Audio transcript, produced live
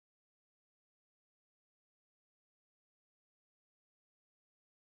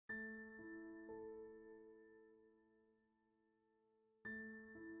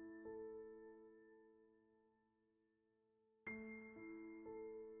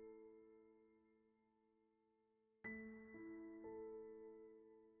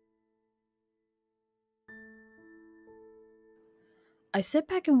I sit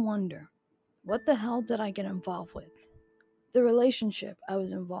back and wonder, what the hell did I get involved with? The relationship I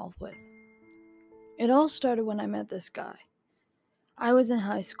was involved with. It all started when I met this guy. I was in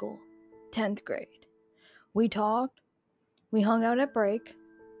high school, 10th grade. We talked, we hung out at break,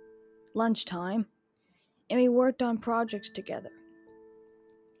 lunchtime, and we worked on projects together.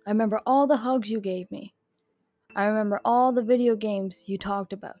 I remember all the hugs you gave me. I remember all the video games you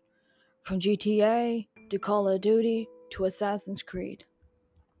talked about, from GTA to Call of Duty to Assassin's Creed.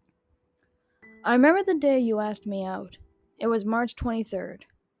 I remember the day you asked me out. It was March 23rd,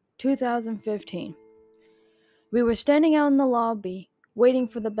 2015. We were standing out in the lobby, waiting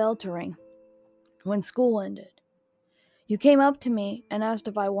for the bell to ring, when school ended. You came up to me and asked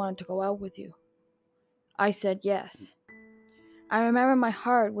if I wanted to go out with you. I said yes. I remember my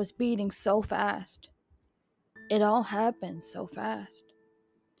heart was beating so fast. It all happened so fast.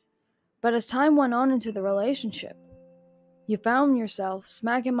 But as time went on into the relationship, you found yourself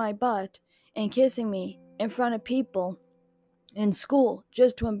smacking my butt and kissing me in front of people in school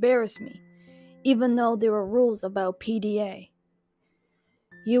just to embarrass me, even though there were rules about PDA.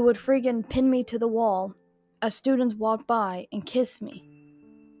 You would freaking pin me to the wall as students walked by and kissed me.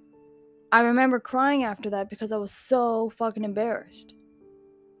 I remember crying after that because I was so fucking embarrassed.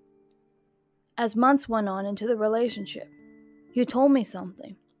 As months went on into the relationship, you told me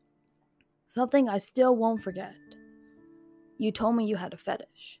something. Something I still won't forget. You told me you had a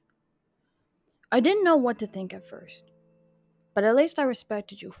fetish. I didn't know what to think at first, but at least I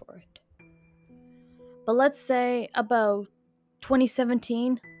respected you for it. But let's say about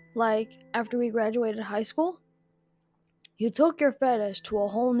 2017, like after we graduated high school, you took your fetish to a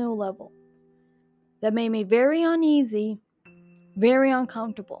whole new level that made me very uneasy, very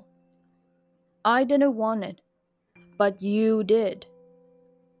uncomfortable. I didn't want it, but you did.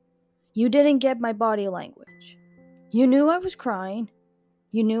 You didn't get my body language. You knew I was crying.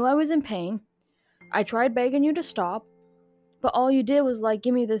 You knew I was in pain. I tried begging you to stop, but all you did was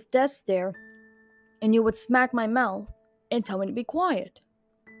give me this death stare, and you would smack my mouth and tell me to be quiet.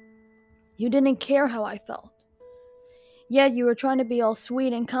 You didn't care how I felt. Yet you were trying to be all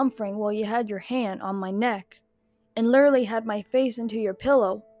sweet and comforting while you had your hand on my neck and literally had my face into your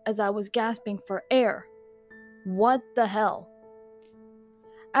pillow as I was gasping for air. What the hell?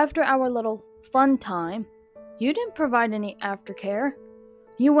 After our little fun time, you didn't provide any aftercare.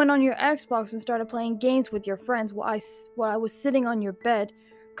 You went on your Xbox and started playing games with your friends while I was sitting on your bed,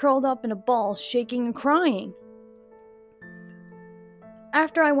 curled up in a ball, shaking and crying.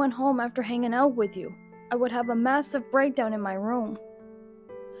 After I went home after hanging out with you, I would have a massive breakdown in my room.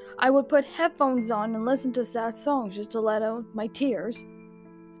 I would put headphones on and listen to sad songs just to let out my tears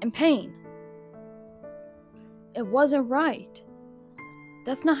and pain. It wasn't right.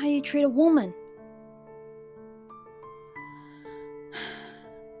 That's not how you treat a woman.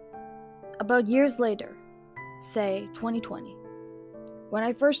 About years later, say 2020, when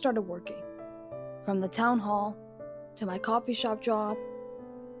I first started working, from the town hall to my coffee shop job,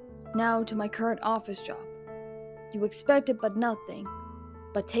 now to my current office job, you expected but nothing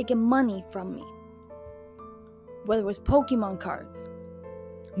but taking money from me. Whether it was Pokemon cards,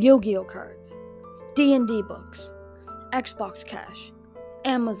 Yu-Gi-Oh cards, D&D books, Xbox cash,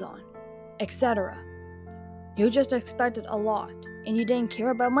 Amazon, etc. You just expected a lot, and you didn't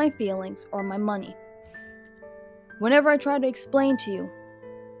care about my feelings or my money. Whenever I tried to explain to you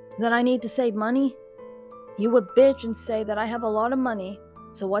that I need to save money, you would bitch and say that I have a lot of money,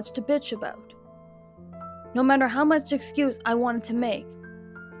 so what's to bitch about? No matter how much excuse I wanted to make,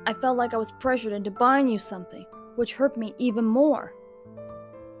 I felt like I was pressured into buying you something, which hurt me even more.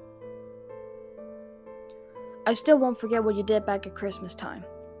 I still won't forget what you did back at Christmas time.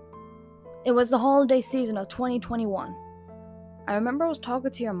 It was the holiday season of 2021. I remember I was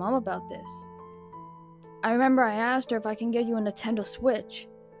talking to your mom about this. I remember I asked her if I can get you a Nintendo Switch.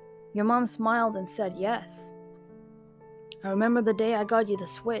 Your mom smiled and said yes. I remember the day I got you the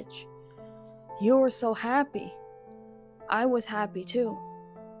Switch. You were so happy. I was happy too.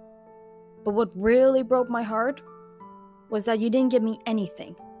 But what really broke my heart was that you didn't give me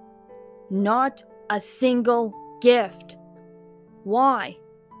anything. Not a single gift. Why?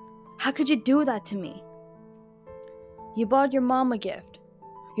 How could you do that to me? You bought your mom a gift,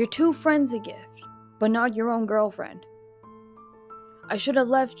 your two friends a gift, but not your own girlfriend. I should have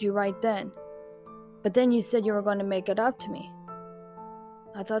left you right then, but then you said you were going to make it up to me.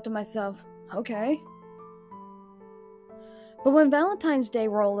 I thought to myself, okay. But when Valentine's Day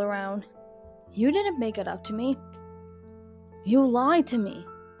rolled around, you didn't make it up to me. You lied to me.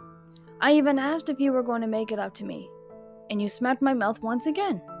 I even asked if you were going to make it up to me, and you smacked my mouth once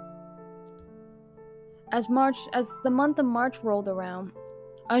again. As the month of March rolled around,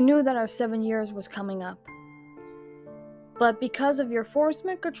 I knew that our 7 years was coming up. But because of your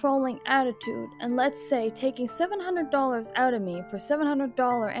forcement controlling attitude and, let's say, taking $700 out of me for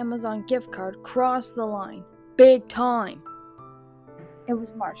 $700 Amazon gift card crossed the line. Big time. It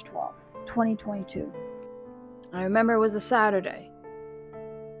was March 12th, 2022. I remember it was a Saturday.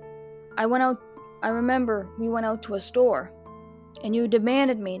 I remember we went out to a store, and you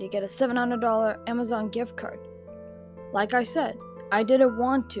demanded me to get a $700 Amazon gift card. Like I said, I didn't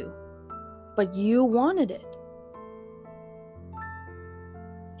want to, but you wanted it.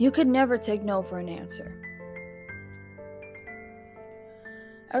 You could never take no for an answer.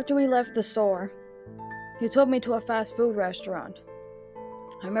 After we left the store, you took me to a fast food restaurant.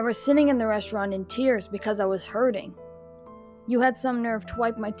 I remember sitting in the restaurant in tears because I was hurting. You had some nerve to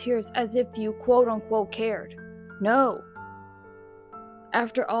wipe my tears as if you quote-unquote cared. No.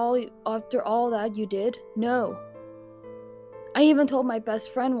 After all that you did, no. I even told my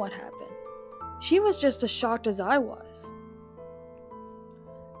best friend what happened. She was just as shocked as I was.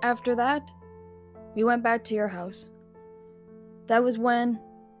 After that, we went back to your house. That was when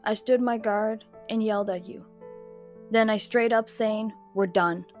I stood my guard and yelled at you. Then I straight up saying, "We're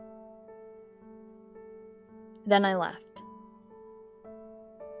done." Then I left.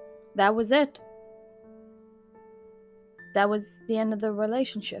 That was it. That was the end of the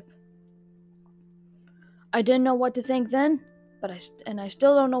relationship. I didn't know what to think then, but I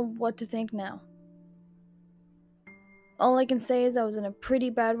still don't know what to think now. All I can say is I was in a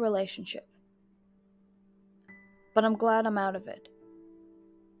pretty bad relationship. But I'm glad I'm out of it.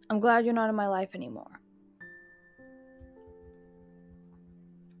 I'm glad you're not in my life anymore.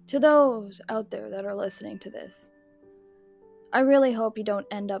 To those out there that are listening to this, I really hope you don't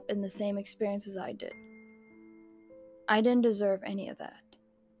end up in the same experience as I did. I didn't deserve any of that.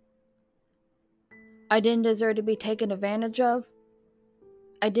 I didn't deserve to be taken advantage of.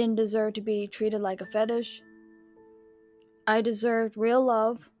 I didn't deserve to be treated like a fetish. I deserved real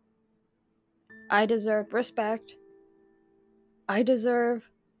love. I deserved respect. I deserve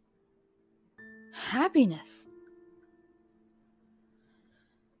happiness.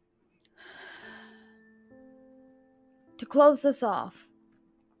 To close this off,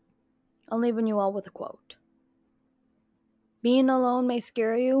 I'm leaving you all with a quote. Being alone may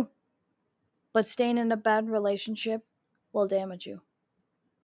scare you, but staying in a bad relationship will damage you.